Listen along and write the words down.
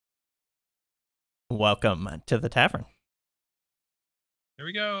Welcome to the tavern. There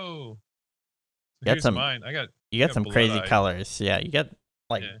we go. So You got here's some mine. I got you I got got some blood crazy eye. colors. Yeah, you got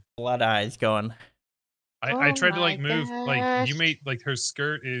like Yeah. blood eyes going. I Oh tried to like my move like you gosh. made like her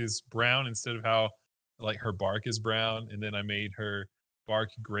skirt is brown instead of how like her bark is brown, and then I made her bark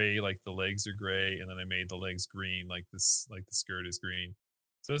gray, like the legs are gray, and then I made the legs green, like the skirt is green.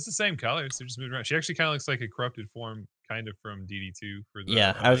 So it's the same colors. They're just moving around. She actually kind of looks like a corrupted form, kind of from DD2 for the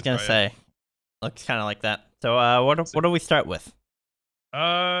Yeah, I was gonna triad. say looks kind of like that. So So, what do we start with?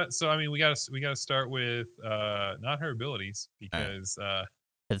 so I mean, we gotta start with not her abilities All right, because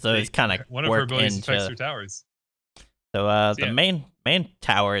because those kind of one of her work abilities affects into. her towers. So So the yeah, main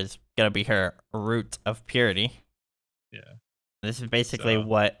tower is gonna be her root of purity. yeah. This is basically So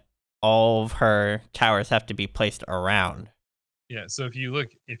what all of her towers have to be placed around. yeah, so if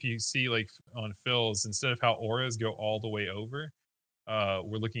you see like on fills, instead of how auras go all the way over,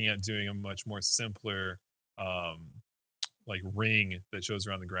 we're looking at doing a much more simpler um like ring that shows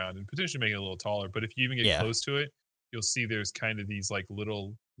around the ground and potentially make it a little taller. But if you even get Yeah. close to it, you'll see there's kind of these like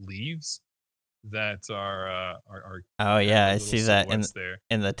little leaves that are Oh kind of yeah, like I little see that silhouettes there.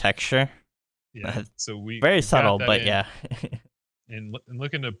 in the texture. Yeah. So Very we've got subtle, that but in yeah. and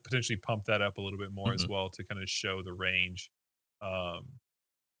looking to potentially pump that up a little bit more as Mhm. well to kind of show the range. Um,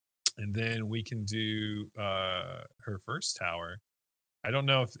 and then we can do her first tower. I don't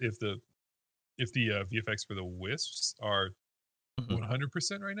know if the VFX for the wisps are Mhm.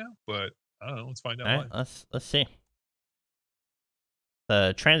 100% right now, but I don't know. Let's find out All right, live. let's see.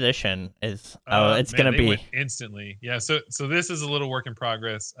 The transition is it's Man, gonna they went be instantly. Yeah, so this is a little work in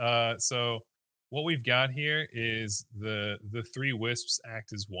progress. So what we've got here is the three wisps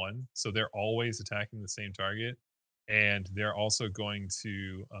act as one, so they're always attacking the same target, and they're also going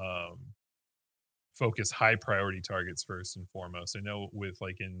to focus high priority targets first and foremost. I know with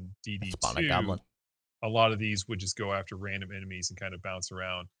like in spawn a DD2, goblin. a lot of these would just go after random enemies and kind of bounce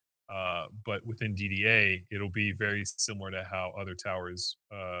around. But within DDA, it'll be very similar to how other towers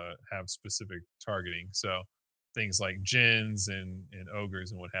have specific targeting. So things like djinns and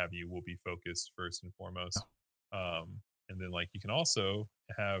ogres and what have you will be focused first and foremost. And then like you can also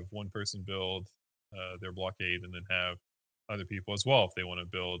have one person build their blockade and then have other people as well if they want to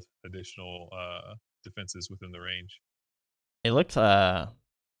build additional defenses within the range. It looks the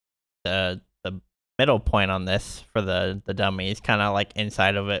middle point on this for the dummy is kind of like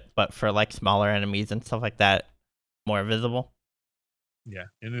inside of it, but for like smaller enemies and stuff like that, more visible. Yeah,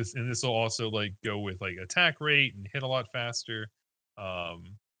 and this will also like go with like attack rate and hit a lot faster, and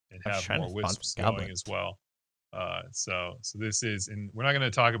I was have trying to more spawn some wisps going goblins. as well. So this is, and we're not going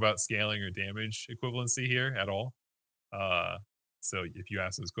to talk about scaling or damage equivalency here at all. Uh, so if you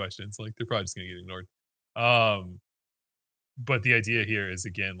ask those questions, like they're probably just going to get ignored. Um, but the idea here is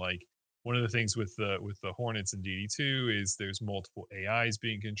again like one of the things with the hornets in DD2 is there's multiple AIs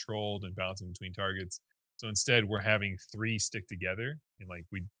being controlled and bouncing between targets. So instead we're having three stick together, and like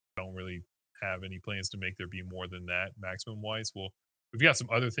we don't really have any plans to make there be more than that maximum wise. Well, we've got some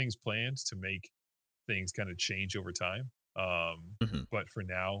other things planned to make things kind of change over time. Hmm. But for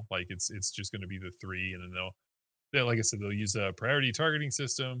now, like it's just going to be the three, and then they'll like I said, they'll use a priority targeting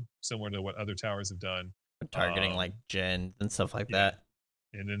system similar to what other towers have done. Targeting like gens and stuff like Yeah, that.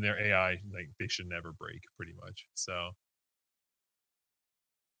 and then their AI, like they should never break, pretty much. So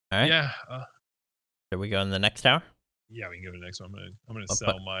All right, yeah, there we go in the next tower. yeah, we can go to the next one. I'm gonna I'll put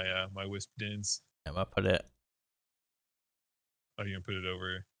sell my my wisp dens. I'm gonna put it. Oh, you're gonna put it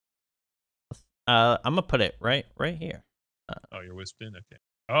over? I'm gonna put it right here. Oh, your wisp den. Okay.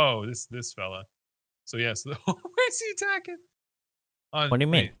 Oh, this fella. So yes, yeah, so where's he attacking? On What do you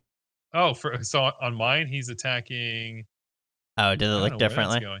mean? wait. Oh, for so on mine he's attacking. Oh, does it I don't look know where that's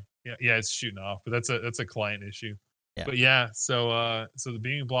differently? going. Yeah, yeah, it's shooting off, but that's a client issue. Yeah, But yeah, so the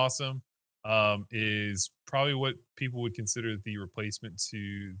beaming blossom is probably what people would consider the replacement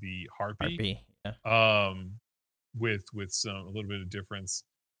to the harpy, RP. Yeah. um with some a little bit of difference,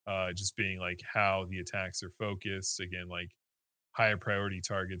 just being like how the attacks are focused, again like higher priority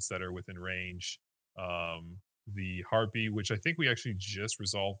targets that are within range. um the harpy, which I think we actually just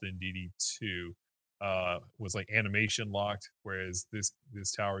resolved in DD2, was like animation locked, whereas this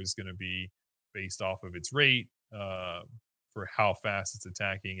tower is going to be based off of its rate, for how fast it's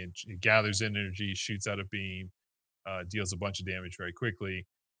attacking, and it gathers energy, shoots out a beam, deals a bunch of damage very quickly,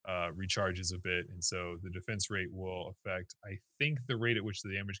 recharges a bit, and so the defense rate will affect, I think, the rate at which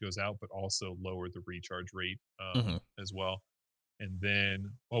the damage goes out, but also lower the recharge rate Hmm. as well. And then,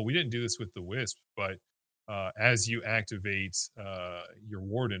 well, we didn't do this with the wisp, but as you activate your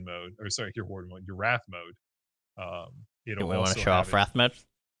warden mode, or sorry, your warden mode, your wrath mode, Do it'll we want to also show have off it. Wrath mode?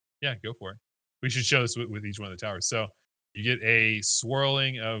 Yeah, go for it. we should show this with each one of the towers. So you get a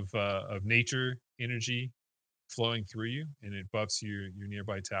swirling of nature energy flowing through you, and it buffs your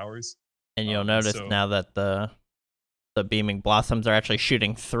nearby towers. And you'll And notice so now that the beaming blossoms are actually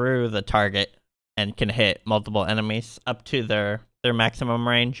shooting through the target and can hit multiple enemies up to their maximum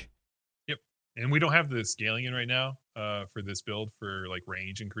range. yep, and we don't have the scaling in right now for this build for like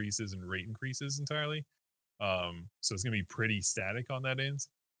range increases and rate increases entirely. So it's gonna be pretty static on that end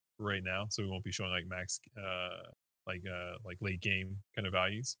right now. So we won't be showing like max like late game kind of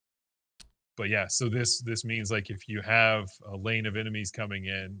values. But yeah, so this means like if you have a lane of enemies coming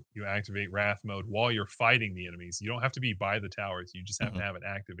in, you activate wrath mode while you're fighting the enemies. You don't have to be by the towers, you just have to have it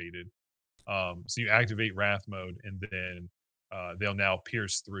activated. So you activate wrath mode, and then they'll now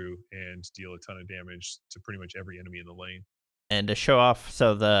pierce through and deal a ton of damage to pretty much every enemy in the lane. And to show off,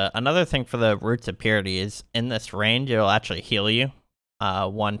 so another thing for the Roots of Purity is in this range, it'll actually heal you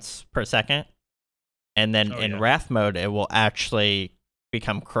once per second. And then in Wrath mode, it will actually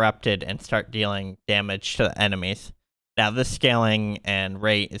become corrupted and start dealing damage to the enemies. Now, this scaling and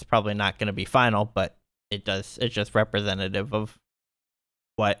rate is probably not going to be final, but it's just representative of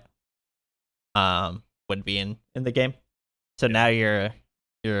what would be in the game. So now your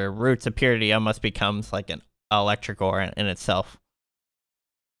Roots of Purity almost becomes like an electric ore in itself.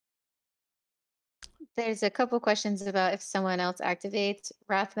 There's a couple questions about if someone else activates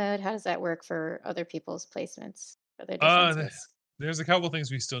Wrath mode, how does that work for other people's placements? Are there differences? There's a couple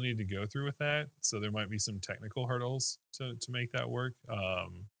things we still need to go through with that, so there might be some technical hurdles to make that work.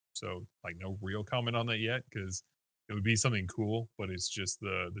 So like no real comment on that yet, because it would be something cool, but it's just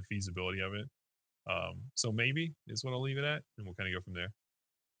the feasibility of it. So maybe is what I'll leave it at, and we'll kind of go from there.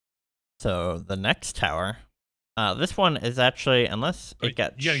 So the next tower, this one is actually, unless it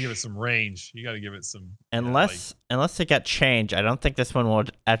got, you gotta give it some range. You gotta give it some. Unless it got changed, I don't think this one will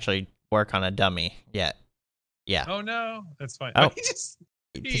actually work on a dummy yet. Yeah. Oh no, that's fine. Oh,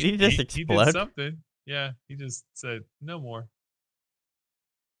 did he just explode? He did something. Yeah, he just said no more.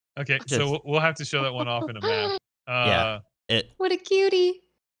 Okay, so we'll have to show that one off in a map. Yeah. What a cutie.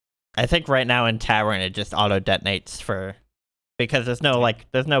 I think right now in Tavern it just auto detonates because there's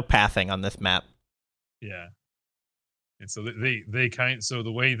no pathing on this map. Yeah. And so so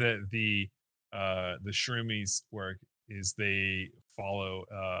the way that the shroomies work is they follow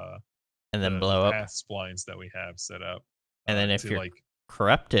and then blow up path splines that we have set up. And then if you're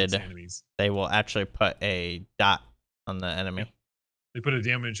corrupted, they will actually put a dot on the enemy. Yeah. They put a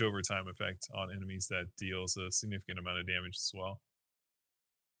damage over time effect on enemies that deals a significant amount of damage as well.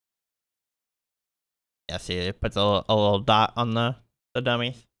 Yeah, see, it puts a little dot on the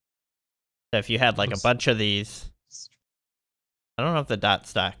dummies. So if you had like a bunch of these, I don't know if the dot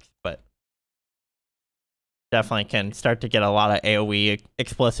stacks, but definitely can start to get a lot of AoE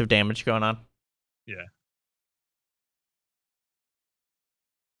explosive damage going on. Yeah.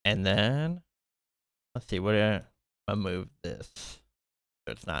 And then, let's see, I'll move this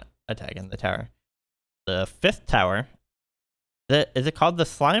so it's not attacking the tower. The 5th tower, is it called the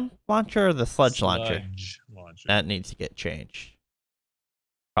slime launcher or the sludge launcher? That needs to get changed.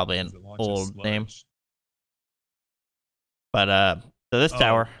 Probably an old name. But so this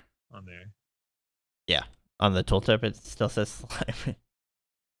tower on there. Yeah, on the tooltip it still says slime.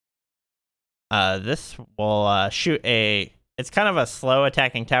 This will shoot it's kind of a slow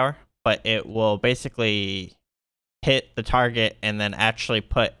attacking tower, but it will basically hit the target and then actually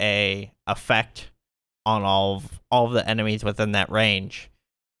put a effect on all of the enemies within that range.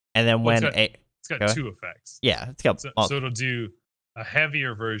 And then it's got 2 effects. Yeah, it's got so it'll do a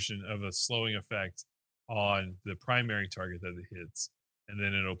heavier version of a slowing effect on the primary target that it hits, and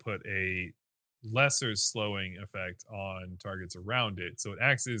then it'll put a lesser slowing effect on targets around it. So it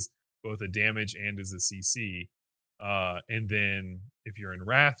acts as both a damage and as a CC. And then if you're in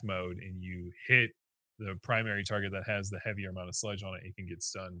Wrath mode and you hit the primary target that has the heavier amount of sludge on it, it can get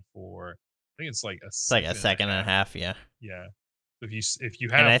stunned for, I think it's like a second and a half. Yeah. Yeah. If you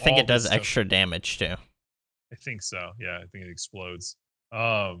have, and I think it does extra damage too. I think so. Yeah, I think it explodes.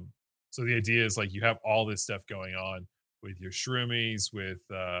 So the idea is like you have all this stuff going on with your shroomies, with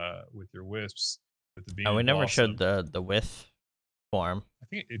your wisps, with the beam. Oh, we never showed the wisp form. I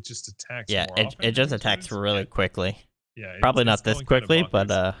think it just attacks. Yeah, it just attacks really quickly. Yeah, probably not this quickly, but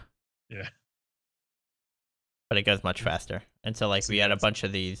yeah. But it goes much faster. And so like we had a bunch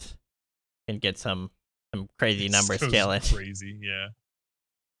of these and get some crazy numbers scaling. Crazy, yeah.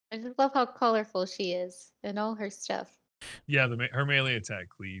 I just love how colorful she is and all her stuff. Yeah, her melee attack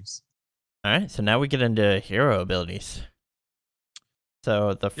cleaves. All right, so now we get into hero abilities.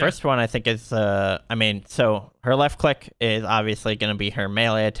 So the first one I think is I mean, so her left click is obviously going to be her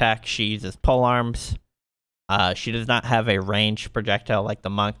melee attack. She uses pole arms. She does not have a ranged projectile like the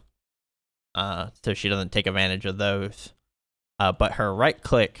monk, so she doesn't take advantage of those. But her right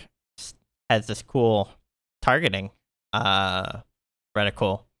click has this cool targeting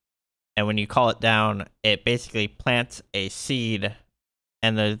reticle, and when you call it down, it basically plants a seed.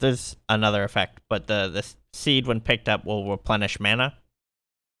 And there's another effect, but the seed when picked up will replenish mana.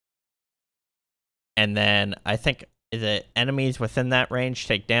 And then I think is it enemies within that range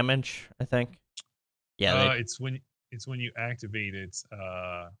take damage? I think. Yeah. It's when you activate it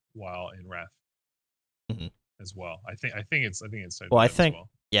while in Wrath as well. I think it's well, I think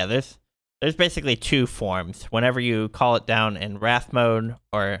yeah. There's basically two forms. Whenever you call it down in Wrath mode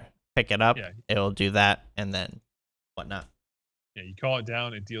or pick it up, it'll do that, and then whatnot. Yeah, you call it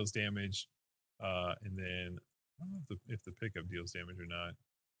down, it deals damage, and then I don't know if the pickup deals damage or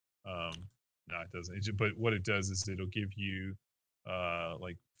not. No, it doesn't. But what it does is it'll give you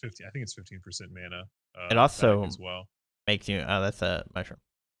like 15. I think it's 15% mana. It also as well makes you. Oh, that's a mushroom.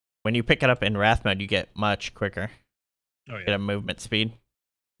 When you pick it up in Wrath mode, you get much quicker. Oh yeah. Get a movement speed.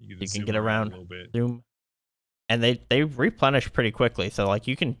 You can get around a little bit. Zoom, and they replenish pretty quickly. So like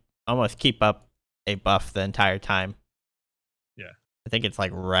you can almost keep up a buff the entire time. Yeah, I think it's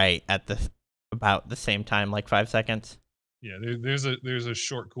like right at about the same time, like 5 seconds. Yeah, there's a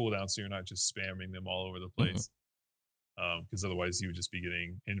short cooldown, so you're not just spamming them all over the place. Because otherwise you would just be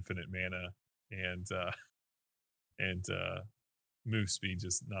getting infinite mana and move speed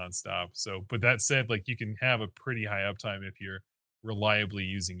just nonstop. So, but that said, like you can have a pretty high uptime if you're reliably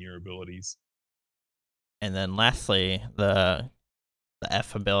using your abilities. And then lastly, the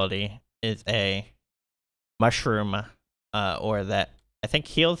F ability is a mushroom, or that I think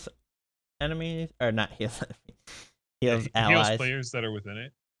heals enemies or not heals heals allies. Heals players that are within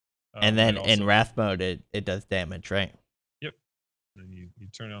it. And then in Wrath mode, it does damage, right? Yep. And you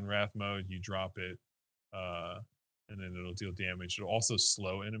turn on Wrath mode, you drop it, and then it'll deal damage. It'll also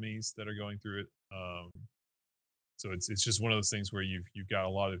slow enemies that are going through it. So it's just one of those things where you've got a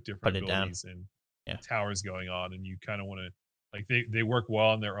lot of different abilities and towers going on, and you kind of want to like they work well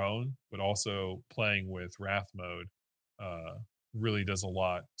on their own, but also playing with Wrath mode really does a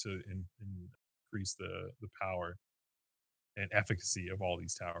lot to increase the power and efficacy of all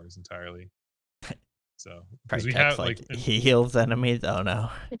these towers entirely. So because we have like he heals enemies. Oh no.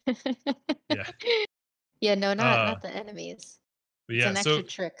 Yeah. Yeah, no, not the enemies. But yeah, it's an extra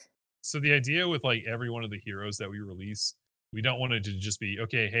trick. So the idea with like every one of the heroes that we release, we don't want it to just be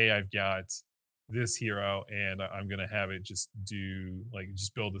okay. Hey, I've got this hero, and I'm gonna have it just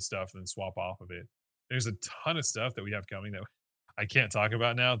just build the stuff and then swap off of it. There's a ton of stuff that we have coming that I can't talk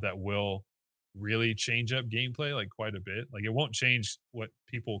about now that will really change up gameplay like quite a bit. Like it won't change what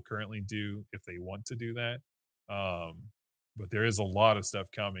people currently do if they want to do that. But there is a lot of stuff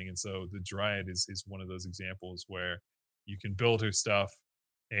coming, and so the Dryad is one of those examples where you can build her stuff,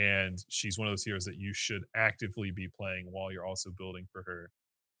 and she's one of those heroes that you should actively be playing while you're also building for her,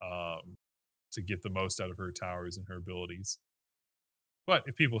 to get the most out of her towers and her abilities. But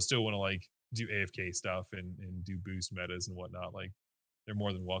if people still want to like do AFK stuff and do boost metas and whatnot, like they're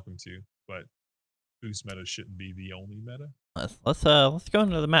more than welcome to. But boost meta shouldn't be the only meta. Let's go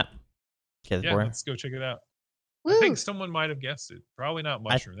into the map. Let's go check it out. Woo! I think someone might have guessed it. Probably not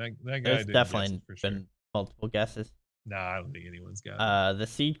Mushroom. That guy didn't definitely guess it for sure. Been multiple guesses. Nah, I don't think anyone's got it. The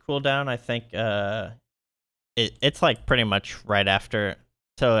seed cooldown, I think it's like pretty much right after.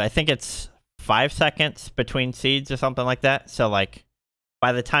 So I think it's 5 seconds between seeds or something like that. So like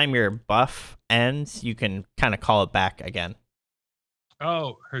by the time your buff ends, you can kind of call it back again.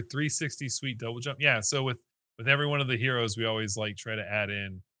 Oh, her 360 sweet double jump. Yeah, so with every one of the heroes, we always like try to add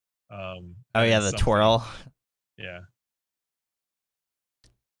in the twirl. Yeah.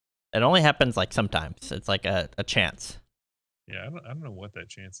 It only happens like sometimes. It's like a chance. Yeah, I don't know what that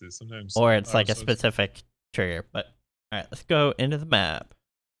chance is. Sometimes or it's like a specific trigger. But all right, let's go into the map.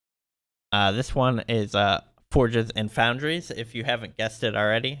 This one is Forges and Foundries, if you haven't guessed it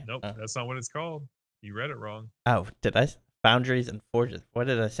already. Nope, that's not what it's called. You read it wrong. Oh, did I? Foundries and Forges. What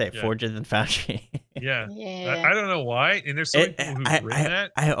did I say? Yeah. Forges and Foundries. Yeah. I don't know why. And there's so many people who've written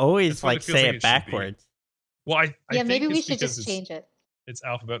that. I always like say it backwards. Well, I think maybe we should just change it. It's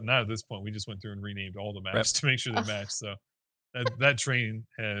alphabet. Not at this point. We just went through and renamed all the maps to make sure they match. So that train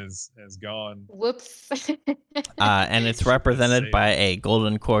has gone. Whoops. And it's represented by a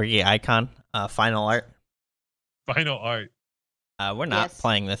golden corgi icon. Final art. Final art. We're not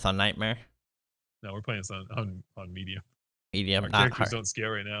playing this on Nightmare. No, we're playing this on medium. Medium. Our characters don't scale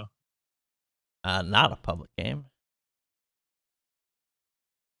right now. Not a public game.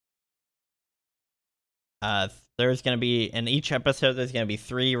 There's gonna be in each episode. There's gonna be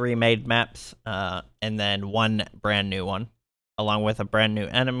 3 remade maps, and then 1 brand new one, along with a brand new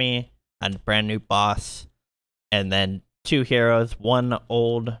enemy and brand new boss, and then 2 heroes, 1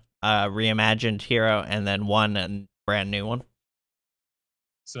 old reimagined hero, and then 1 brand new one.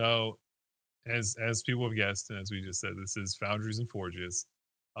 So, as people have guessed, and as we just said, this is Foundries and Forges.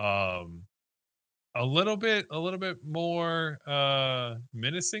 A little bit more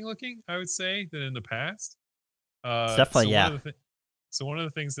menacing looking, I would say, than in the past. Definitely, yeah. So one of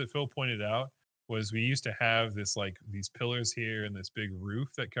the things that Phil pointed out was we used to have this these pillars here and this big roof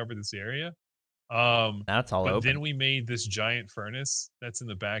that covered this area. Now it's all open. Then we made this giant furnace that's in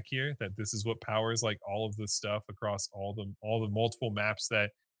the back here. That this is what powers all of the stuff across all the multiple maps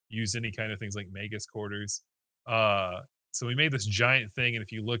that use any kind of things like Magus quarters. So we made this giant thing, and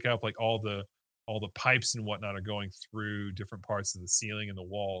if you look up, all the pipes and whatnot are going through different parts of the ceiling and the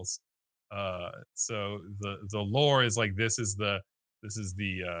walls. So the lore is this is the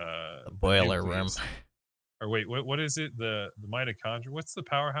boiler room. Or wait, what is it? The mitochondria. What's the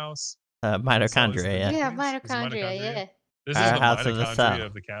powerhouse? Mitochondria, yeah. Yeah, mitochondria, yeah. This is the mitochondria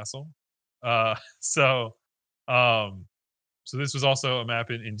of the castle. So this was also a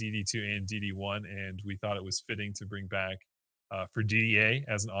map in DD2 and DD1, and we thought it was fitting to bring back for DDA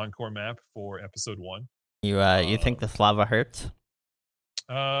as an encore map for episode 1. You think this lava hurts?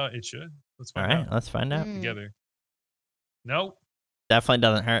 It should. Let's find out. All right, let's find out together. Nope. Definitely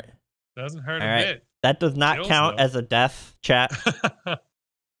doesn't hurt. Doesn't hurt All a right. bit. That does not count as a death, chat.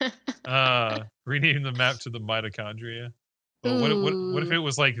 Rename the map to the mitochondria. Well, what if it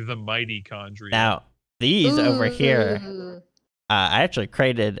was the mighty chondria? Now, these over here, I actually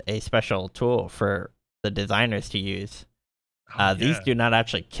created a special tool for the designers to use. These do not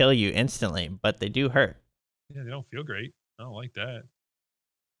actually kill you instantly, but they do hurt. Yeah, they don't feel great. I don't like that.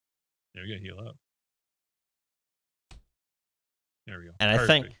 Yeah, we gotta heal up. There we go. And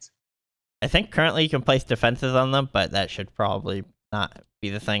I think currently you can place defenses on them, but that should probably not be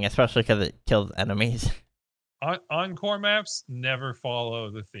the thing, especially because it kills enemies. Encore maps never follow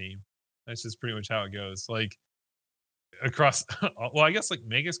the theme. That's just pretty much how it goes. Across, well, I guess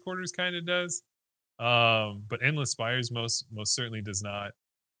Magus Quarters kind of does, but Endless Spires most certainly does not,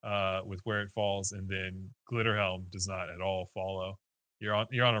 with where it falls, and then Glitterhelm does not at all follow. You're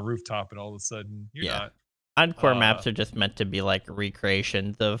on a rooftop, and all of a sudden you're not. Encore maps are just meant to be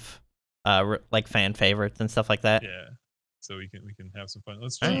recreations of fan favorites and stuff like that. Yeah, so we can have some fun.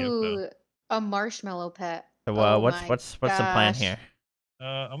 Let's try a marshmallow pet. So what's the plan here?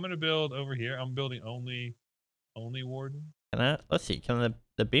 I'm gonna build over here. I'm building only Warden. Let's see. Can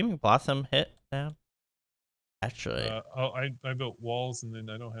the beaming blossom hit down? Actually, I built walls, and then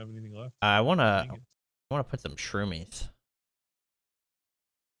I don't have anything left. I wanna put some shroomies.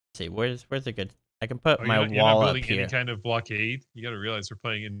 Let's see, where's a good? I can put my wall up here. Any kind of blockade. You got to realize we're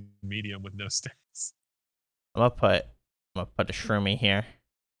playing in medium with no stats. I'm gonna put a shroomy here.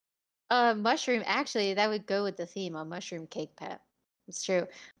 Mushroom. Actually, that would go with the theme. A mushroom cake pet. It's true.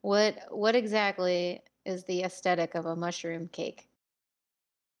 What exactly is the aesthetic of a mushroom cake?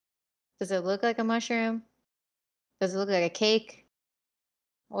 Does it look like a mushroom? Does it look like a cake?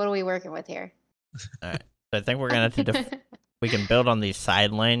 What are we working with here? All right. So I think we're gonna have to. We can build on these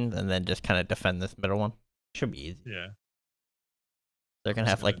side lanes and then just kind of defend this middle one. Should be easy. Yeah. They're gonna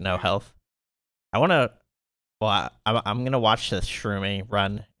have no health. I'm gonna watch this shroomy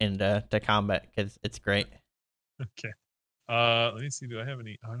run into combat because it's great. Okay. Let me see. Do I have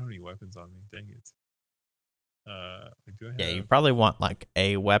any? I don't have any weapons on me. Dang it. Yeah, you probably want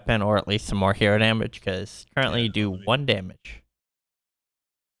a weapon or at least some more hero damage because currently you do 1 damage.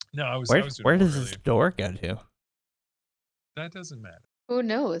 No, where does this door go to? That doesn't matter. Who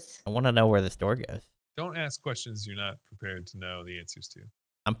knows? I want to know where this door goes. Don't ask questions you're not prepared to know the answers to.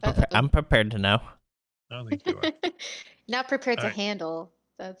 I'm prepared to know. I don't think you are. Not prepared to handle.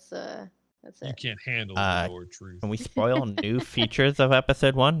 That's you it. can't handle the Lord truth. Can we spoil new features of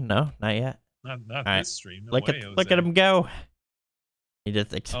episode 1? No, not yet. Not this stream. No look way, at him go. He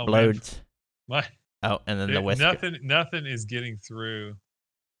just explodes. And then the wisp. Nothing is getting through.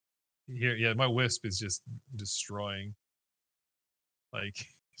 Here, yeah, my wisp is just destroying.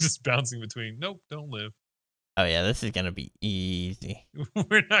 Just bouncing between. Nope, don't live. Oh yeah, this is gonna be easy.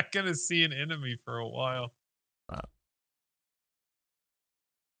 We're not gonna see an enemy for a while.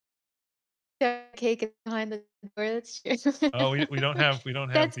 Cake is behind the door. That's true. Oh, we don't have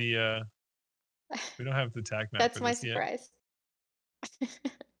the tac map. That's my surprise.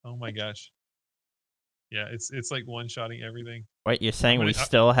 Oh my gosh. Yeah, it's one-shotting everything. Wait, you're saying we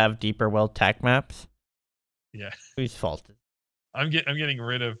still have deeper world tac maps? Yeah. Whose fault? I'm getting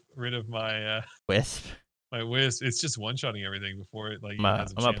rid of my wisp. My wisp, it's just one-shotting everything before it like I'm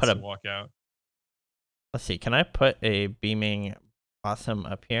has a gonna chance put to a. walk out. Let's see. Can I put a beaming blossom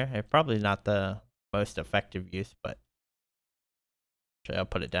up here? It's probably not the most effective use, but actually, I'll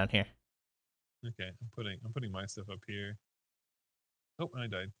put it down here. Okay, I'm putting my stuff up here. Oh, I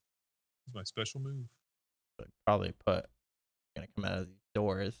died. It's my special move. But probably put gonna come out of these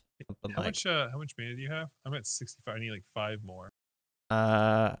doors. Something How like much mana do you have? I'm at 65. I need like 5 more.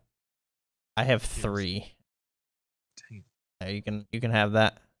 I have Yes. 3. Dang. You can have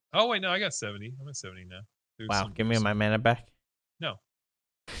that. Oh wait, no, I got 70. I'm at 70 now. Wow, give me my mana back. No,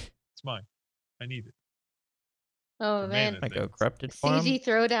 it's mine. I need it. Oh man, I go corrupted form. CG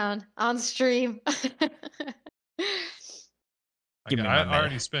throwdown on stream. Give me my I mana.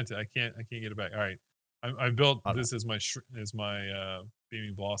 already spent it. I can't get it back. All right, I built this as my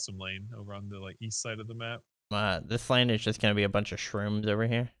beaming blossom lane over on the like east side of the map. This lane is just gonna be a bunch of shrooms over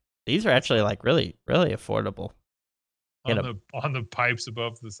here. These are actually like really affordable. On the pipes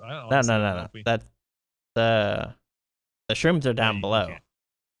above this. No. That's the shrooms are down below.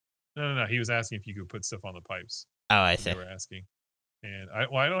 No. He was asking if you could put stuff on the pipes. Oh, I see. They were asking, and I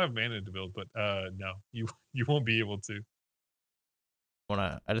don't have mana to build, but no, you won't be able to.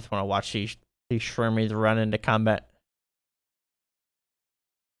 I just wanna watch these shroomies run into combat.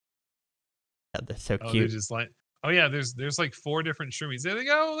 God, they're so cute. They're just like, oh yeah, there's like 4 different shroomies. There they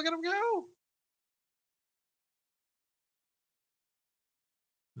go. Look at them go.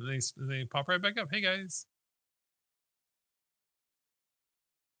 And they pop right back up. Hey guys.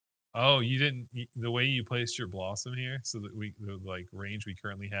 Oh, you didn't. The way you placed your blossom here, so that the like range we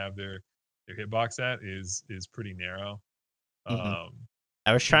currently have their hitbox at is pretty narrow.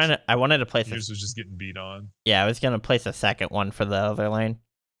 I was trying to. I wanted to place. Yours was just getting beat on. Yeah, I was gonna place a second one for the other lane.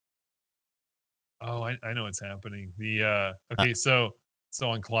 Oh, I know what's happening. The okay, so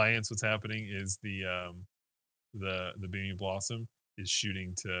on clients, what's happening is the beaming blossom is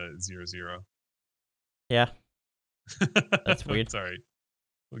shooting to 0-0. Yeah, that's weird. It's all right.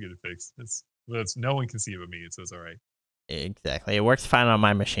 We'll get it fixed. It's no one can see it but me, so it's all right. Exactly, it works fine on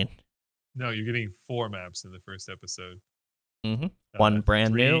my machine. No, you're getting 4 maps in the first episode. One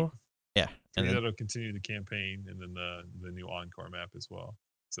brand new. Yeah, 3 that'll continue the campaign, and then the new Encore map as well.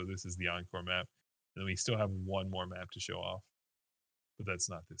 So this is the Encore map. And we still have 1 more map to show off, but that's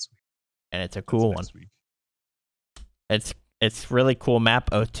not this week. And it's a cool one. Week. It's really cool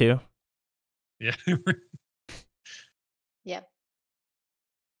map 02. Yeah. Yep.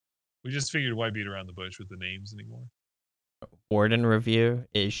 We just figured why beat around the bush with the names anymore. Warden review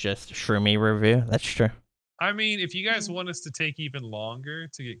is just Shroomy review. That's true. I mean, if you guys want us to take even longer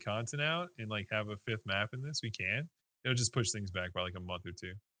to get content out and like have a 5th map in this, we can. It'll just push things back by like a month or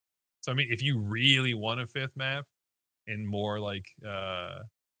 2. So I mean, if you really want a 5th map and more of like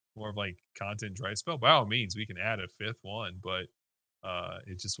content dry spell, by all means, we can add a 5th one, but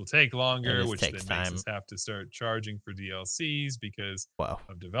it just will take longer, which then makes us have to start charging for DLCs because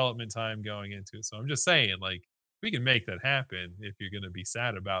of development time going into it. So I'm just saying, like, we can make that happen if you're going to be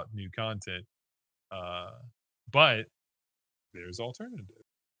sad about new content. But there's alternatives.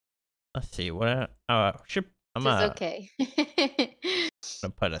 Let's see what. Okay. I'm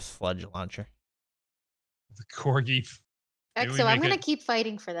gonna put a sludge launcher. The corgi. So I'm gonna keep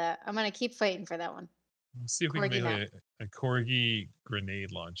fighting for that. I'm gonna keep fighting for that one. Let's see if we can make a corgi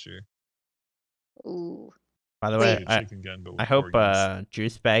grenade launcher. Ooh. By the way, I hope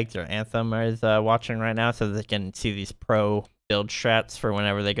Juice Bags or Anthem is watching right now so they can see these pro build strats for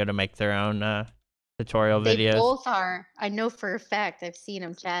whenever they go to make their own tutorial videos. They both are. I know for a fact. I've seen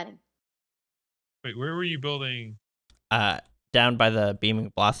them chatting. Wait, where were you building? Down by the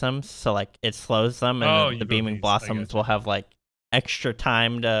beaming blossoms, so like it slows them, and the beaming blossoms will have like extra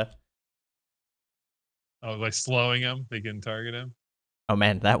time to. Oh, like slowing them, they can target him. Oh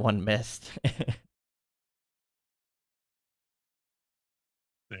man, that one missed.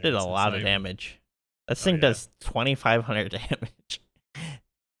 Did a lot of damage. This thing does 2,500 damage.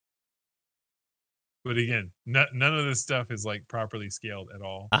 But again, none of this stuff is like properly scaled at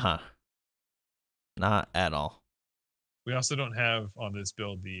all. Not at all. We also don't have on this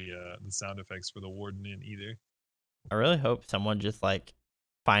build the sound effects for the Warden in either. I really hope someone just like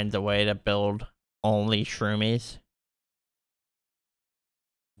finds a way to build only shroomies.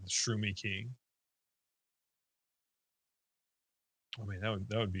 The Shroomy King. I mean,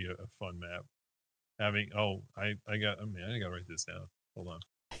 that would be a fun map. I gotta write this down. Hold on.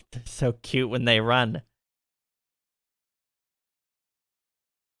 They're so cute when they run.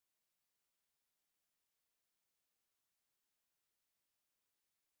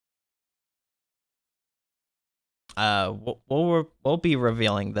 We'll be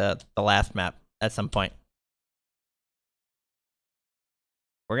revealing the last map at some point.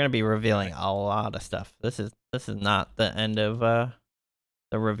 We're gonna be revealing a lot of stuff. This is not the end of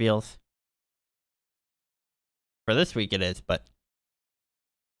the reveals. For this week it is, but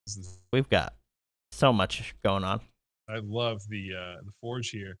we've got so much going on. I love the forge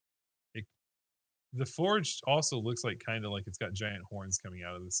here. The forge also looks like kind of like it's got giant horns coming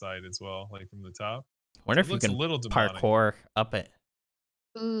out of the side as well, like from the top. Wonder So if you can a little demonic. parkour up it.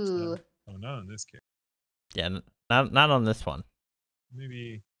 Ooh. Oh, not in this case. Yeah, not on this one.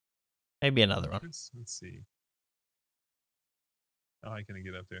 Maybe another one. Let's see. Oh, I can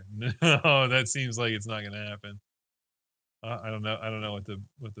get up there. No, that seems like it's not gonna happen. I don't know. I don't know what the.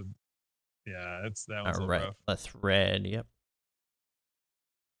 Yeah, that one's a little rough. That's red. Yep.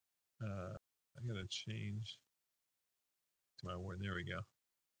 I gotta change to my word. There we go.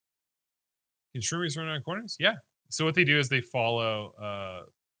 Can shroomies run around corners? Yeah. So what they do is they follow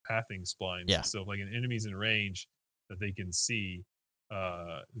pathing splines. Yeah. So if like an enemy's in range that they can see,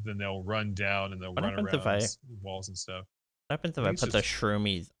 then they'll run down and they'll run around walls and stuff. What happens if I put the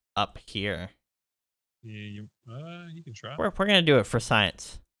shroomies up here? Yeah, you can try. We're gonna do it for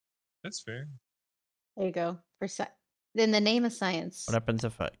science. That's fair. There you go. In the name of science. What happens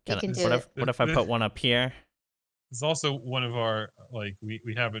if what if I put one up here? It's also one of our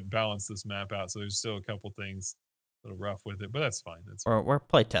we haven't balanced this map out, so there's still a couple things a little rough with it, but that's fine. We're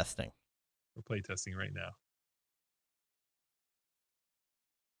play testing. We're play testing right now.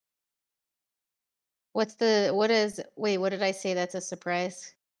 What did I say that's a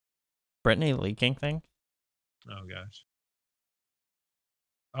surprise? Brittany leaking thing? Oh gosh.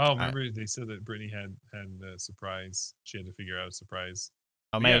 Oh, remember they said that Brittany had a surprise. She had to figure out a surprise.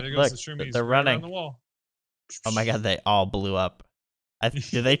 Oh man, there look, goes the shroomies they're running around the wall. Oh my god, they all blew up.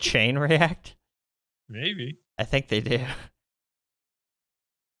 Do they chain react? Maybe. I think they do.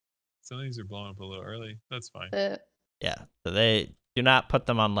 Some of these are blowing up a little early. That's fine. Yeah, so they do not put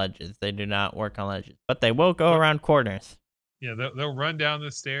them on ledges. They do not work on ledges, but they will go around corners. Yeah, they'll run down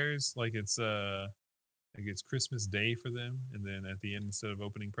the stairs like it's Christmas Day for them, and then at the end, instead of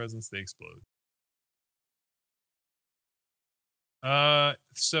opening presents, they explode.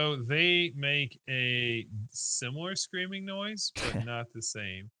 So they make a similar screaming noise, but not the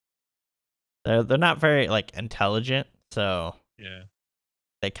same. They're not very intelligent, so yeah,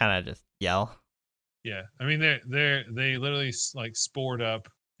 they kind of just yell. Yeah, I mean they literally spored up,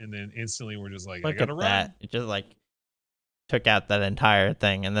 and then instantly we're just like, look I gotta at run. That. It just took out that entire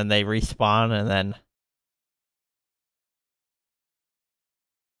thing, and then they respawn, and then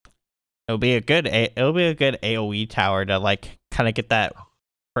it'll be a good AoE tower to kind of get that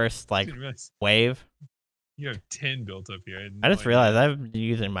first wave. You have 10 built up here. I just realized I've been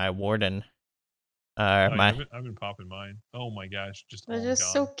using my Warden. I've been popping mine. Oh my gosh, they're just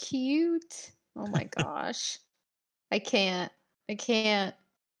gone. so cute. Oh my gosh, I can't.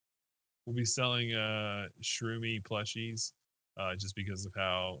 We'll be selling shroomy plushies, just because of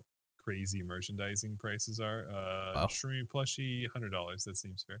how crazy merchandising prices are. Wow. Shroomy plushie, $100. That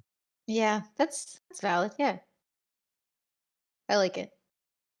seems fair. Yeah, that's valid. Yeah, I like it.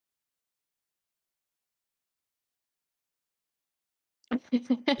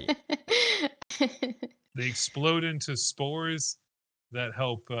 They explode into spores that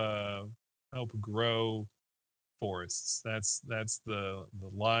help grow forests. That's the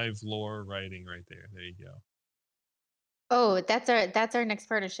live lore writing right there. There you go. Oh, that's our next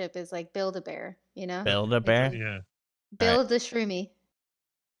partnership is Build-A-Bear, Build-A-Bear? Yeah. Build the Shroomy.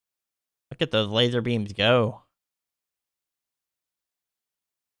 Look at those laser beams go.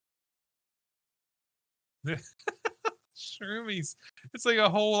 Shroomies. It's like a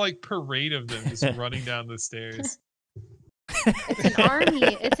whole parade of them just running down the stairs. It's an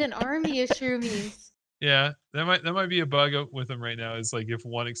army. It's an army of Shroomies. Yeah, that might be a bug with them right now. Is if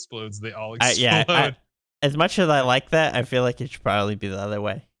one explodes, they all explode. As much as I like that, I feel like it should probably be the other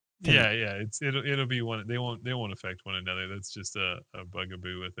way. Yeah, it'll be one. They won't affect one another. That's just a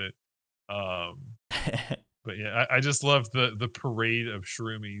bugaboo with it. But yeah, I just love the parade of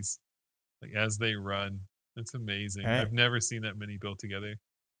Shroomies, as they run. It's amazing. Right. I've never seen that many built together.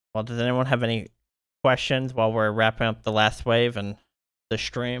 Well, does anyone have any questions while we're wrapping up the last wave and the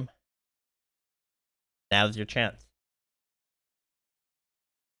stream? Now's your chance.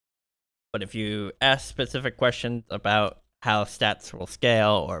 But if you ask specific questions about how stats will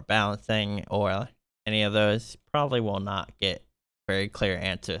scale or balancing or any of those, probably will not get very clear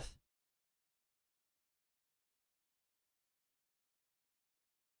answers.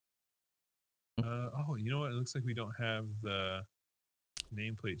 You know what? It looks like we don't have the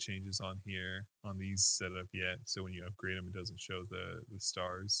nameplate changes on here on these set up yet. So when you upgrade them, it doesn't show the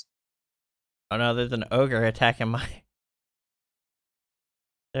stars. Oh no, there's an ogre attacking my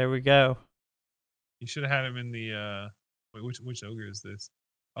There we go. You should have had him in the wait, which ogre is this?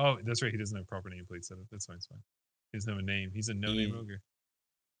 Oh, that's right. He doesn't have proper nameplate setup. That's fine. It's fine. He doesn't have a name. He's a no-name ogre.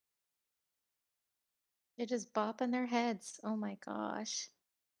 They're just bopping their heads. Oh my gosh.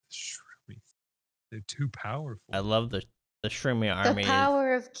 Shroomies. They're too powerful. I love the Shroomy army. The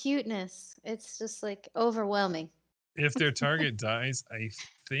power of cuteness. It's just like overwhelming. If their target dies, I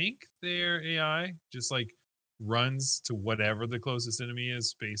think their AI just like runs to whatever the closest enemy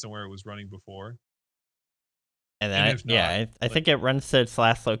is based on where it was running before. And then, I think it runs to its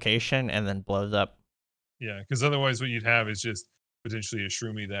last location and then blows up. Yeah, because otherwise what you'd have is just potentially a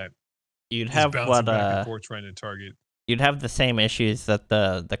Shroomy that you'd have bouncing back and forth trying to target. You'd have the same issues that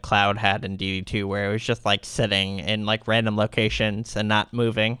the Cloud had in DD2, where it was just like sitting in like random locations and not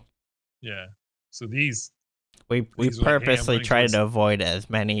moving. Yeah. So these we purposely tried to avoid as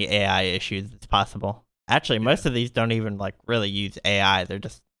many AI issues as possible. Actually, most of these don't even like really use AI. They're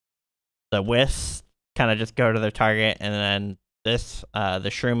just the wisps kind of just go to their target, and then this the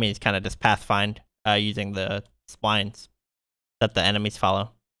Shroomies kind of just pathfind using the splines that the enemies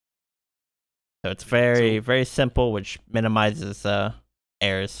follow. So it's very simple, which minimizes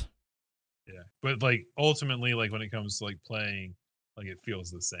errors. Yeah, but like ultimately, like when it comes to like playing, like it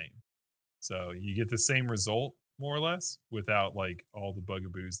feels the same. So you get the same result more or less without like all the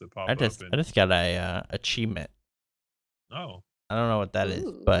bugaboos that pop up. I just got a achievement. Oh, I don't know what that is,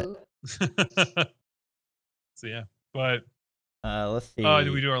 but so yeah, but let's see.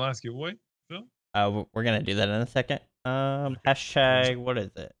 Did we do our last giveaway, Phil? We're gonna do that in a second. Hashtag what is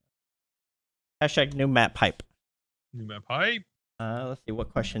it? Hashtag new map hype. New map hype. Let's see,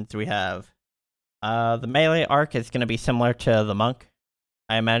 what questions do we have? The melee arc is gonna be similar to the monk,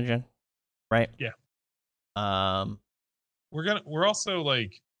 I imagine, right? Yeah. We're also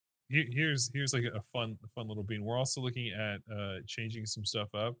like here's like a fun little bean. We're also looking at changing some stuff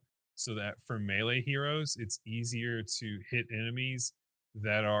up so that for melee heroes it's easier to hit enemies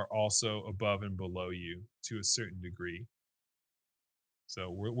that are also above and below you to a certain degree. So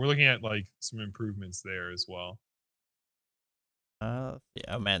we're looking at like some improvements there as well. Yeah,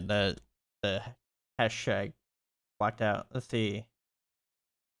 oh man, the hashtag blocked out. Let's see.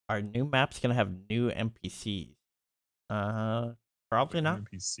 Are new maps gonna have new NPCs? Probably not.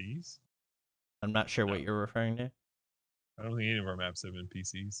 NPCs? I'm not sure what you're referring to. I don't think any of our maps have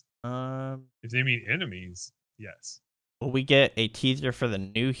NPCs. If they mean enemies, yes. Will we get a teaser for the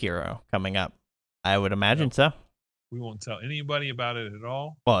new hero coming up? I would imagine so. We won't tell anybody about it at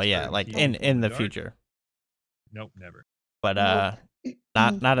all. Well, yeah, like in the future. Nope, never. But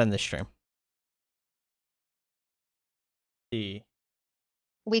not in this stream. See.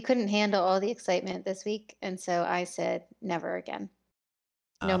 We couldn't handle all the excitement this week, and so I said never again.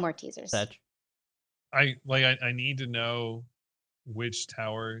 No more teasers. I need to know which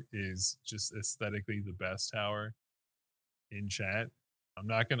tower is just aesthetically the best tower in chat. I'm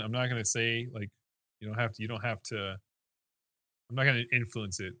not gonna say like you don't have to I'm not gonna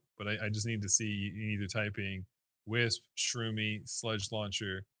influence it, but I just need to see you either typing Wisp, Shroomy, Sledge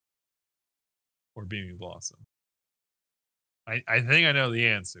Launcher, or Beaming Blossom. I think I know the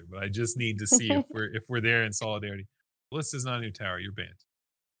answer, but I just need to see if we're there in solidarity. Bliss is not a new tower, you're banned.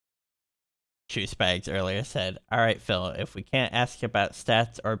 Juice Bags earlier said, "All right, Phil, if we can't ask about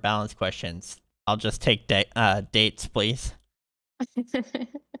stats or balance questions, I'll just take dates, please."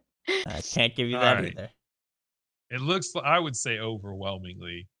 I can't give you that either. It looks, I would say,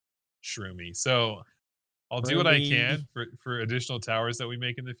 overwhelmingly Shroomy. So I'll do what I can for additional towers that we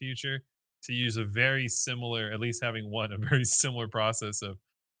make in the future to use a very similar, at least having a very similar process of,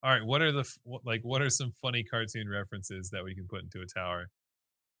 all right, what are some funny cartoon references that we can put into a tower?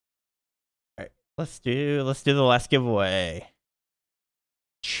 All right, let's do the last giveaway.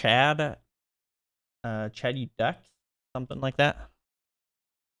 Chad you ducks, something like that.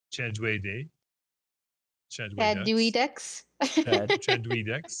 Chadway Day. Chadwee Dex. Chadwee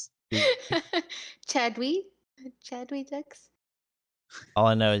Dex. Chadwee Dex. All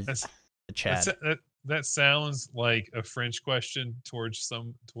I know is the Chad. That sounds like a French question towards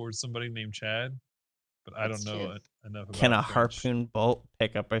somebody named Chad, but I don't know enough about Can a French. harpoon bolt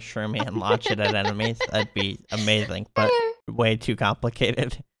pick up a Shroomy and launch it at enemies? That'd be amazing, but way too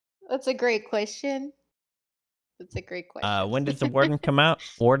complicated. That's a great question. When does the Warden come out?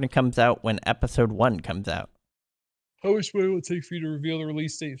 Warden comes out when episode 1 comes out. How much money will it take for you to reveal the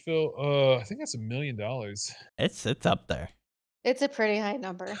release date, Phil? I think that's $1 million. It's up there. It's a pretty high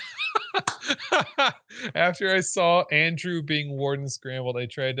number. After I saw Andrew being Warden scrambled, I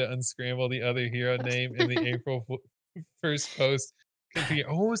tried to unscramble the other hero name in the April 1st post.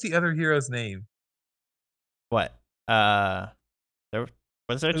 What was the other hero's name? What? There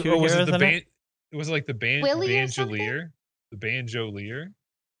Was there two was it heroes the in it? Was it like the Willie or something? Banjolier? The Banjolier?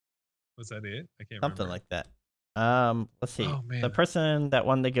 Was that it? I can't Something remember. like that. Let's see. Oh, The man. person that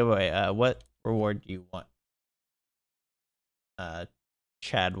won the giveaway, what reward do you want?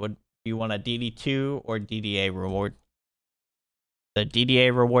 Chad, do you want a DD2 or DDA reward? The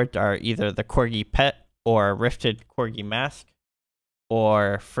DDA rewards are either the Corgi pet or Rifted Corgi mask.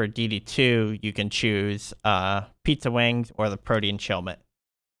 Or for DD2, you can choose pizza wings or the protein shelmet.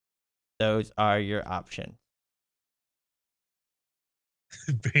 Those are your options.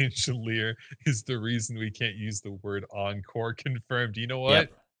 Banjolier is the reason we can't use the word encore. Confirmed. You know what?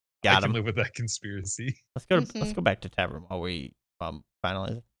 Yep. I can live with that conspiracy. Let's go back to tab room while we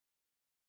finalize it.